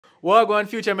Welcome,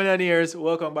 future millionaires.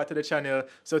 Welcome back to the channel.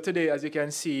 So today, as you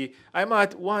can see, I'm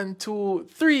at 1, 2,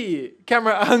 3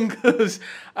 camera angles,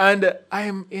 and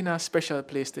I'm in a special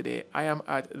place today. I am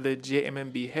at the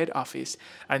JMMB head office,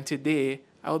 and today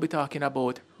I will be talking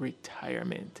about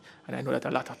retirement. And I know that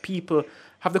a lot of people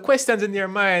have the questions in their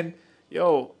mind.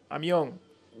 Yo, I'm young.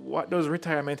 What does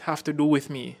retirement have to do with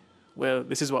me? Well,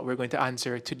 this is what we're going to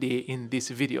answer today in this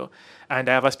video. And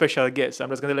I have a special guest. I'm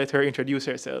just going to let her introduce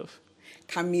herself.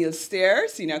 Camille,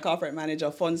 Senior Corporate Manager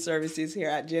of Fund Services here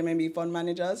at JMMB Fund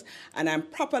Managers, and I'm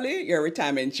properly your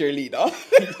retirement cheerleader.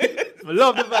 I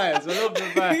love the vibes. I love the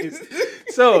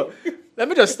vibes. So, let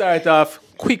me just start off.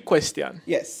 Quick question.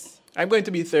 Yes. I'm going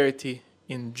to be 30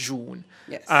 in June.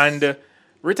 Yes. And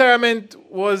retirement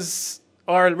is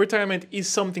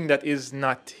something that is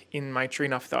not in my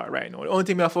train of thought right now. The only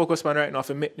thing I focus on right now is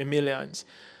to make the millions.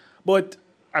 But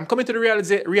I'm coming to the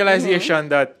realization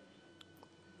that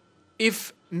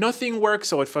if nothing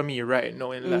works out for me right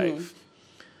now in life,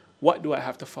 what do I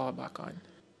have to fall back on?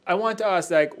 I want to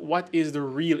ask, what is the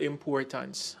real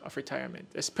importance of retirement,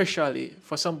 especially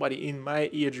for somebody in my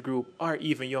age group or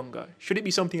even younger? Should it be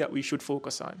something that we should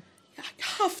focus on? You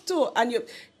have to. And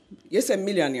you say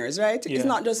millionaires, right? Yeah. It's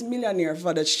not just millionaire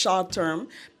for the short term,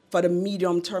 for the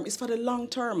medium term, it's for the long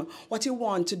term. What you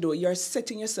want to do, you're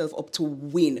setting yourself up to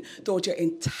win throughout your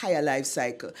entire life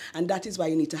cycle. And that is why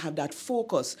you need to have that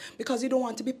focus. Because you don't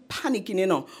want to be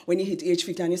panicking, when you hit age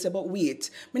 50 and you say, but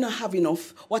wait, me not have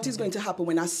enough. What is going to happen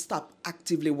when I stop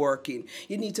actively working?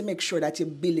 You need to make sure that you're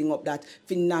building up that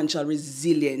financial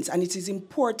resilience. And it is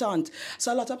important.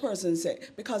 So a lot of persons say,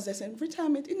 because they say,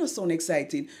 retirement, it doesn't sound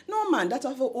exciting. No, man, that's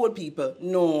for old people.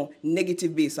 No,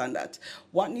 negative base on that.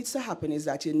 What needs to happen is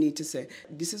that you need to say,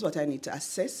 this is what I need to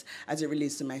assess as it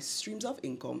relates to my streams of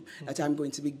income that I'm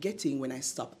going to be getting when I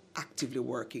stop actively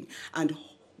working. And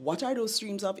what are those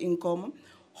streams of income?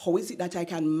 How is it that I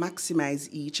can maximize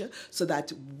each so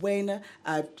that when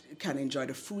I can enjoy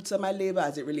the fruits of my labor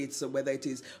as it relates to whether it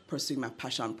is pursuing my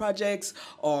passion projects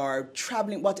or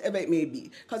traveling, whatever it may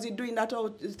be. Because you're doing that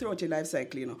throughout your life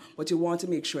cycle, but you want to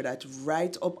make sure that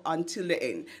right up until the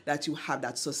end that you have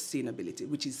that sustainability,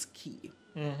 which is key.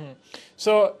 Mm-hmm.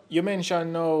 So you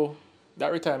mentioned now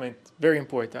that retirement, very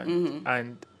important,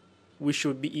 and we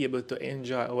should be able to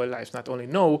enjoy our lives not only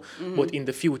now, but in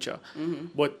the future.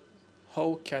 But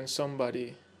how can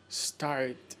somebody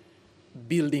start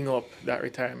building up that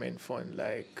retirement fund?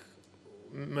 I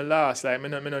don't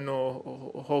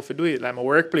know how to do it. Like my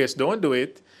workplace don't do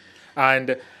it,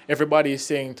 and everybody is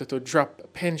saying to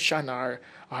drop pension or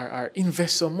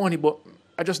invest some money, but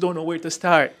I just don't know where to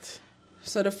start.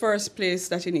 So the first place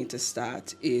that you need to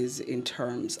start is in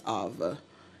terms of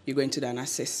you're going to do an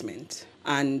assessment.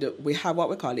 And we have what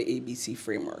we call the ABC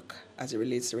framework as it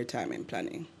relates to retirement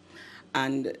planning.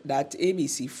 And that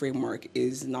ABC framework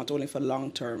is not only for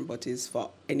long term, but is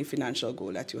for any financial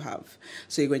goal that you have.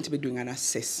 So you're going to be doing an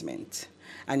assessment.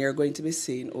 And you're going to be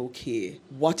saying, okay,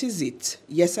 what is it?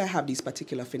 Yes, I have these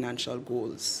particular financial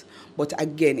goals. But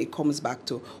again, it comes back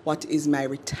to what is my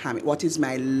retirement? What is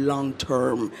my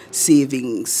long-term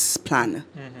savings plan?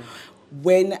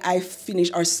 When I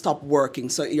finish or stop working,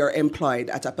 so you're employed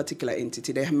at a particular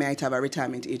entity, they might have a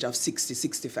retirement age of 60,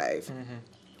 65.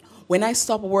 When I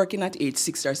stop working at age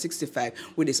 60 or 65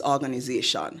 with this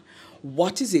organization,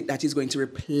 what is it that is going to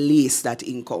replace that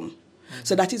income?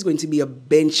 So that is going to be a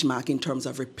benchmark in terms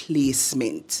of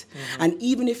replacement. And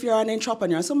even if you're an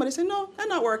entrepreneur, somebody say, no, I'm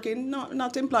not working, no,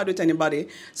 not employed with anybody.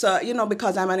 So,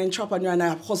 because I'm an entrepreneur and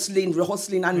I'm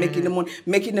hustling and making the money,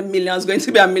 making the millions, going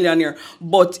to be a millionaire.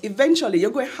 But eventually,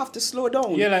 you're going to have to slow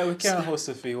down. Yeah, we can't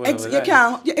hustle for you. You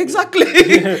can't. Yeah, exactly.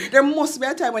 There must be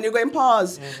a time when you're going to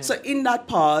pause. So in that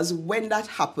pause, when that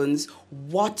happens,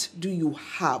 what do you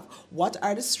have? What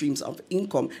are the streams of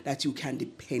income that you can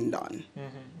depend on?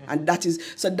 And that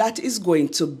is going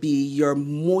to be your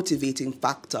motivating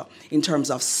factor in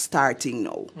terms of starting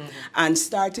now. And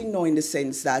starting now in the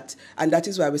sense that, and that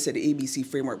is why we said the ABC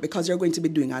framework, because you're going to be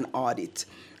doing an audit.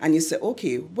 And you say,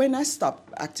 okay, when I stop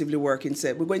actively working,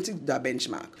 say, we're going to do a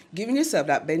benchmark. Giving yourself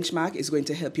that benchmark is going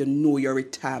to help you know your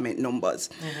retirement numbers.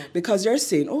 Because you're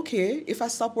saying, okay, if I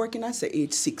stop working at, say,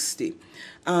 age 60,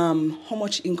 how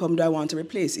much income do I want to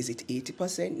replace? Is it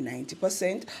 80%,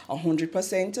 90%,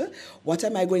 100%? What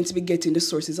am I going to be getting the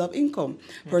sources of income?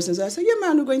 Persons are saying, yeah,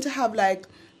 man, we're going to have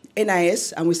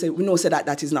NIS, and we know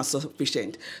that is not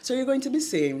sufficient. So you're going to be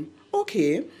saying,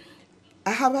 okay,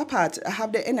 I have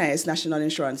the NIS National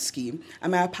Insurance Scheme.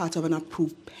 I'm a part of an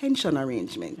approved pension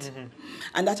arrangement.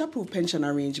 And that approved pension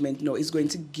arrangement is going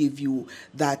to give you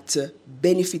that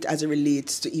benefit as it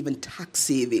relates to even tax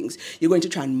savings. You're going to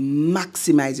try and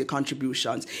maximize your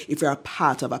contributions if you're a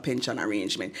part of a pension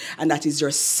arrangement. And that is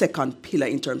your second pillar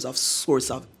in terms of source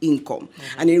of income.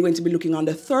 And you're going to be looking on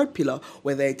the third pillar,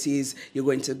 whether it is you're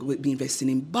going to be investing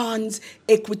in bonds,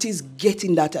 equities,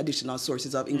 getting that additional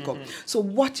sources of income. So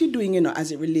what you're doing,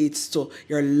 as it relates to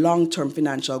your long-term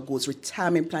financial goals,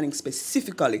 retirement planning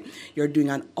specifically, you're doing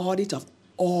an audit of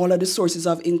all of the sources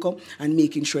of income and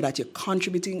making sure that you're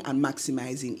contributing and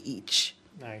maximizing each.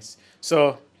 Nice.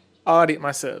 So audit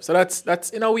myself. So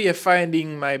that's in a way of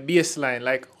finding my baseline,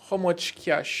 like how much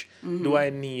cash do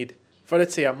I need for,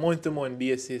 let's say, a month-to-month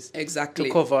basis. Exactly.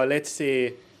 To cover, let's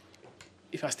say,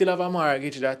 if I still have a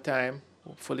mortgage that time,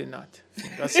 hopefully not.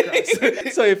 Fingers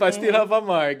crossed. So if I still have a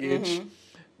mortgage,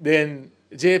 then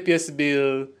JPS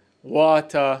bill,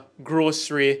 water,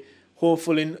 grocery,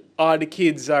 hopefully all the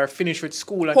kids are finished with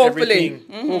school and everything.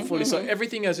 Hopefully. So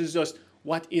everything else is just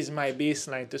what is my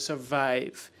baseline to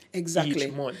survive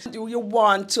each month. You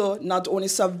want to not only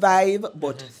survive,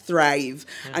 but thrive.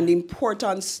 And the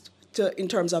importance in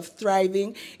terms of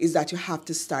thriving is that you have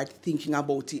to start thinking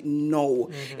about it now.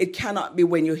 It cannot be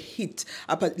when you hit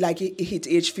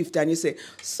age 50 and you say,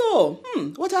 so,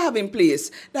 what I have in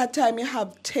place? That time you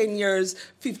have 10 years,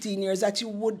 15 years that you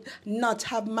would not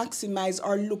have maximized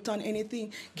or looked on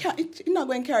anything. It's not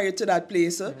going to carry you to that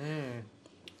place.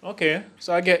 Okay,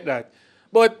 so I get that.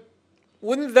 But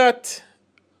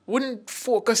wouldn't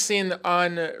focusing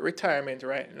on retirement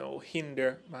right now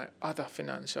hinder my other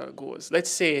financial goals? Let's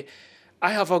say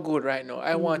I have a goal right now.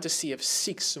 I want to save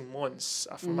 6 months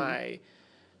of my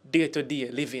day-to-day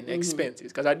living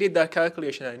expenses, because I did that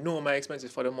calculation. I know my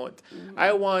expenses for the month.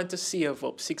 I want to save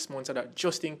up 6 months of that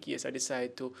just in case I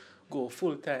decide to go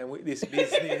full-time with this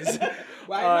business.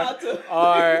 Why not?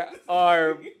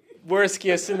 or worst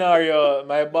case scenario,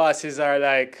 my bosses are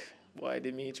like, boy,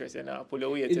 Demetress, pull your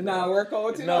weight. It not work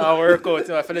out. It not work out.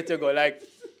 I feel let you go.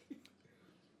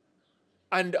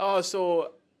 And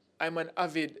also, I'm an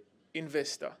avid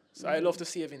investor. So I love to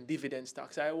save in dividend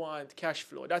stocks. I want cash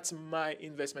flow. That's my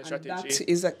investment strategy.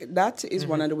 That is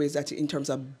one of the ways that in terms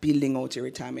of building out your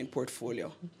retirement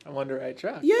portfolio. I'm on the right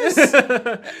track. Yes.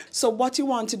 So what you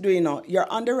want to do, you're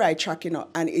on the right track,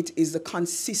 and it is the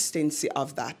consistency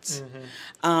of that.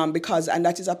 Because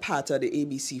that is a part of the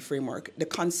ABC framework, the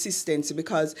consistency,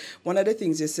 because one of the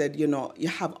things you said, you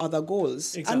have other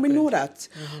goals. Exactly. And we know that.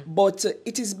 But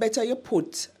it is better you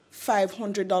put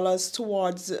 $500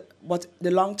 towards what the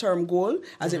long-term goal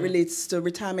as it relates to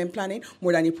retirement planning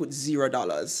more than you put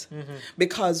 $0.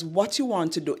 Because what you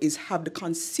want to do is have the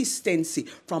consistency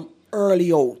from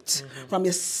early out, from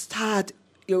your start.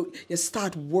 You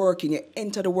start working, you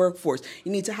enter the workforce.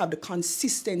 You need to have the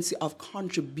consistency of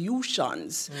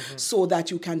contributions so that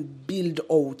you can build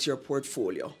out your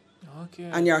portfolio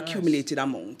and your accumulated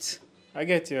amount. I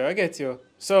get you.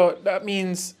 So that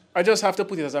means I just have to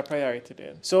put it as a priority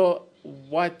then. So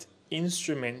what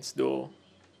instruments, though,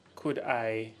 could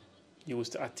I use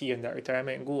to attain that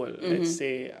retirement goal? Let's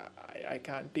say I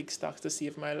can't pick stocks to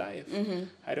save my life.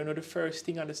 I don't know the first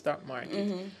thing on the stock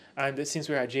market. And since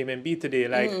we're at JMMB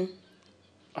today,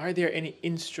 are there any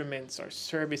instruments or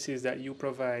services that you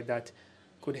provide that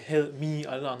could help me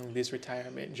along this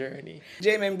retirement journey?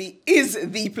 JMMB is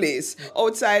the place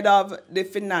outside of the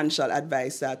financial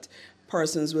advice that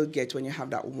persons will get when you have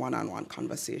that one-on-one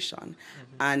conversation.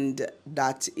 And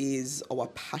that is our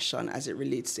passion as it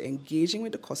relates to engaging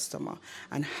with the customer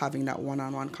and having that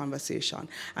one-on-one conversation.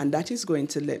 And that is going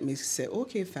to let me say,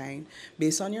 okay, fine,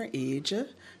 based on your age,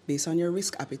 based on your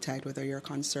risk appetite, whether you're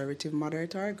conservative,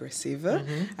 moderate, or aggressive,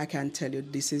 I can tell you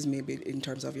this is maybe in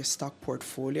terms of your stock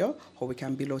portfolio, how we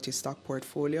can build out your stock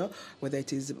portfolio, whether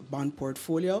it is bond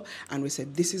portfolio, and we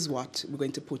said this is what we're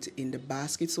going to put in the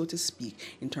basket, so to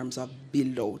speak, in terms of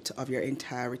build out of your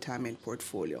entire retirement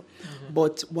portfolio.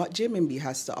 But what JMMB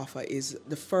has to offer is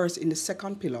in the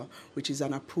second pillar, which is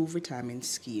an approved retirement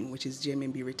scheme, which is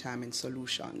JMMB Retirement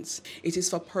Solutions. It is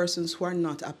for persons who are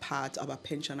not a part of a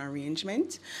pension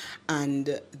arrangement,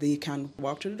 and they can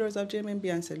walk through the doors of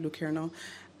JMMB and say, look here now,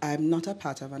 I'm not a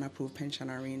part of an approved pension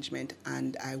arrangement,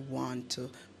 and I want to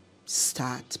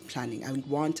start planning. I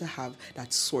want to have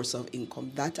that source of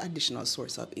income, that additional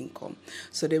source of income.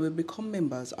 So they will become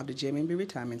members of the JMMB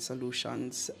Retirement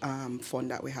Solutions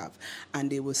fund that we have, and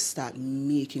they will start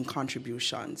making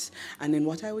contributions. And then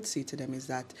what I would say to them is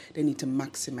that they need to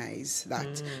maximize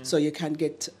that. So you can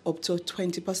get up to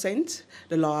 20%,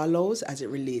 the law allows, as it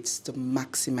relates to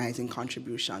maximizing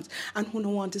contributions. And who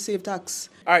don't want to save tax?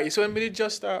 All right, so when we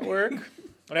just start work,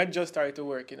 when I just started to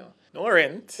work, no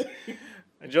rent.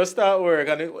 I just started work,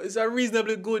 and it's a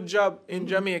reasonably good job in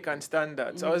Jamaican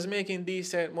standards. I was making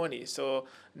decent money, so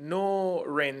no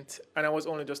rent, and I was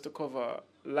only just to cover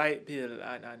light bill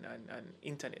and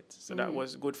internet. So that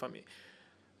was good for me.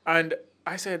 And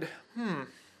I said,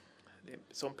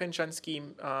 some pension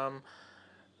scheme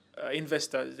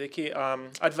investors, they came,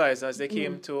 advisors, they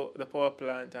came to the power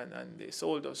plant and they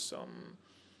sold us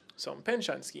some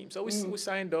pension schemes. So we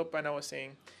signed up, and I was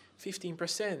saying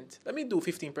 15%. Let me do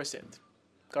 15%.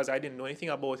 Because I didn't know anything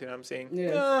about it. I'm saying,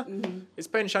 it's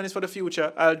pension, it's for the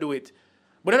future, I'll do it.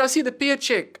 But then I see the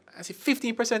paycheck, I see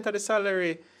 15% of the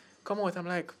salary come out. I'm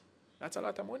like, that's a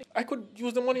lot of money. I could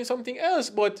use the money in something else,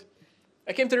 but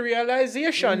I came to the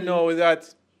realization now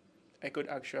that I could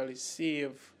actually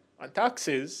save on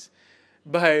taxes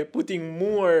by putting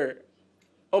more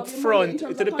upfront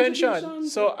into the pension.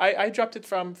 So I dropped it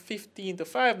from 15 to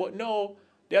 5, but no,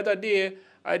 the other day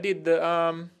I did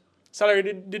the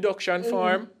salary deduction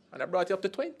form, and I brought it up to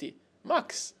 20.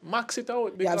 Max it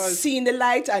out. Because you have seen the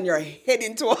light and you're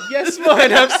heading to... Yes,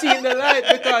 man, I've seen the light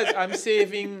because I'm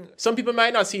saving. Some people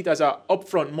might not see it as a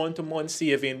upfront month-to-month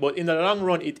saving, but in the long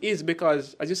run it is,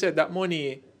 because, as you said, that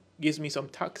money gives me some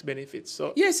tax benefits.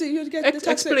 So yes, you get the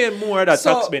tax. Explain more of that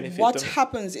tax benefit. So what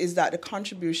happens is that the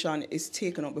contribution is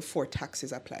taken up before tax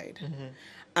is applied.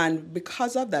 And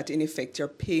because of that, in effect,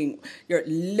 you're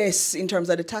less in terms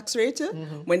of the tax rate.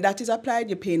 When that is applied,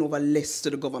 you're paying over less to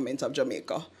the government of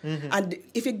Jamaica. And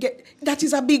if you get, that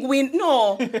is a big win.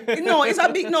 No, it's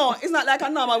not like a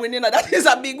normal win. That is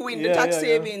a big win, the tax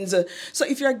savings. So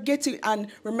if you're getting, and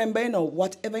remember,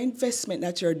 whatever investment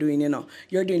that you're doing,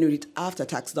 you're doing it after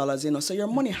tax dollars, so your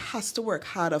money has to work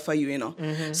harder for you,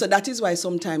 So that is why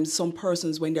sometimes some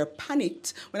persons, when they're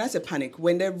panicked, when I say panic,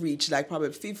 when they reach like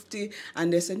probably 50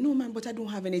 and they say, no, man, but I don't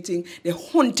have anything. They're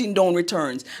hunting down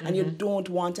returns. And you don't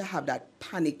want to have that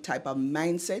panic type of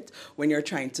mindset when you're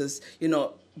trying to,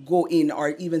 go in or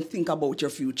even think about your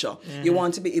future. You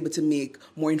want to be able to make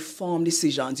more informed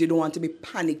decisions. You don't want to be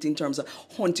panicked in terms of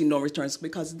hunting down returns,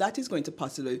 because that is going to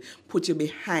possibly put you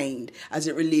behind as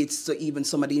it relates to even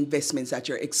some of the investments that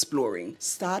you're exploring.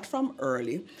 Start from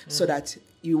early so that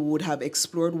you would have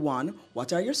explored, one,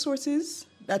 what are your sources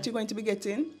that you're going to be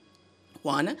getting?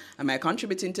 One, am I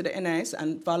contributing to the NIS?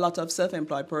 And for a lot of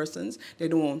self-employed persons, they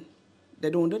don't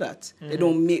do that. They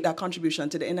don't make that contribution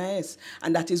to the NIS.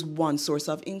 And that is one source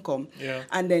of income.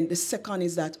 And then the second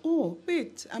is that,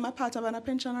 I'm a part of a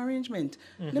pension arrangement.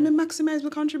 Let me maximize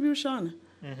the contribution.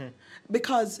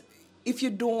 Because if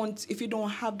you don't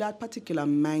have that particular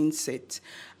mindset,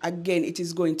 again, it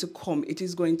is going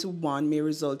to, one, may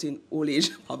result in old age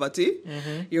poverty.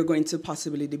 You're going to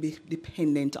possibly be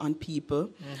dependent on people.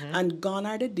 And gone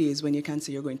are the days when you can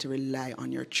say you're going to rely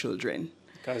on your children.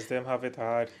 Because them have it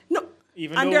hard. No.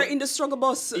 They're in the struggle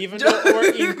bus. Even though our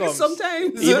incomes,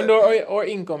 sometimes. Even though our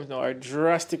incomes now are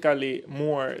drastically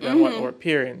more than what our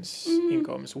parents'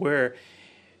 incomes were,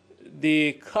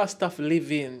 the cost of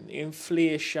living,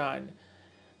 inflation,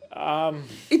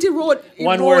 it eroded.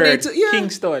 One word,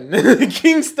 Kingston.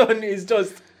 Kingston is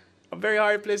just a very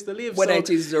hard place to live. Whether it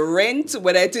is the rent,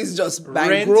 whether it is just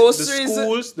buying groceries. The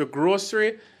schools, the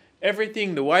grocery,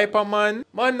 everything, the wiper man.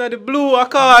 Man, the blue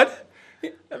card.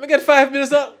 Let me get 5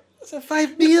 bills up. I said,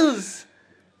 5 bills.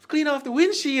 Clean off the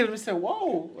windshield. We said,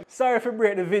 whoa. Sorry for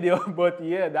breaking the video, but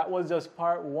yeah, that was just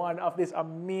part one of this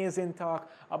amazing talk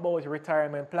about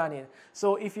retirement planning.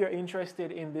 So if you're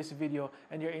interested in this video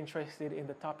and you're interested in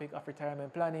the topic of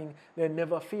retirement planning, then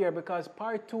never fear, because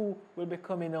part 2 will be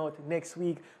coming out next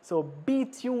week. So be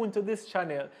tuned to this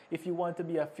channel if you want to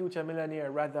be a future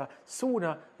millionaire rather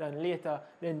sooner than later.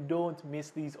 Then don't miss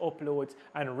these uploads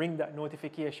and ring that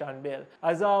notification bell.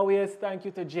 As always, thank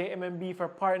you to JMMB for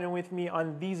partnering with me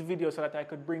on these videos so that I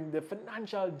could bring the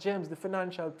financial gems, the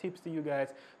financial tips to you guys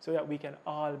so that we can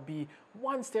all be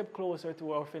one step closer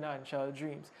to our financial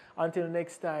dreams. Until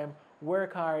next time,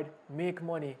 work hard, make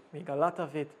money, make a lot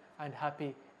of it, and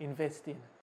happy investing.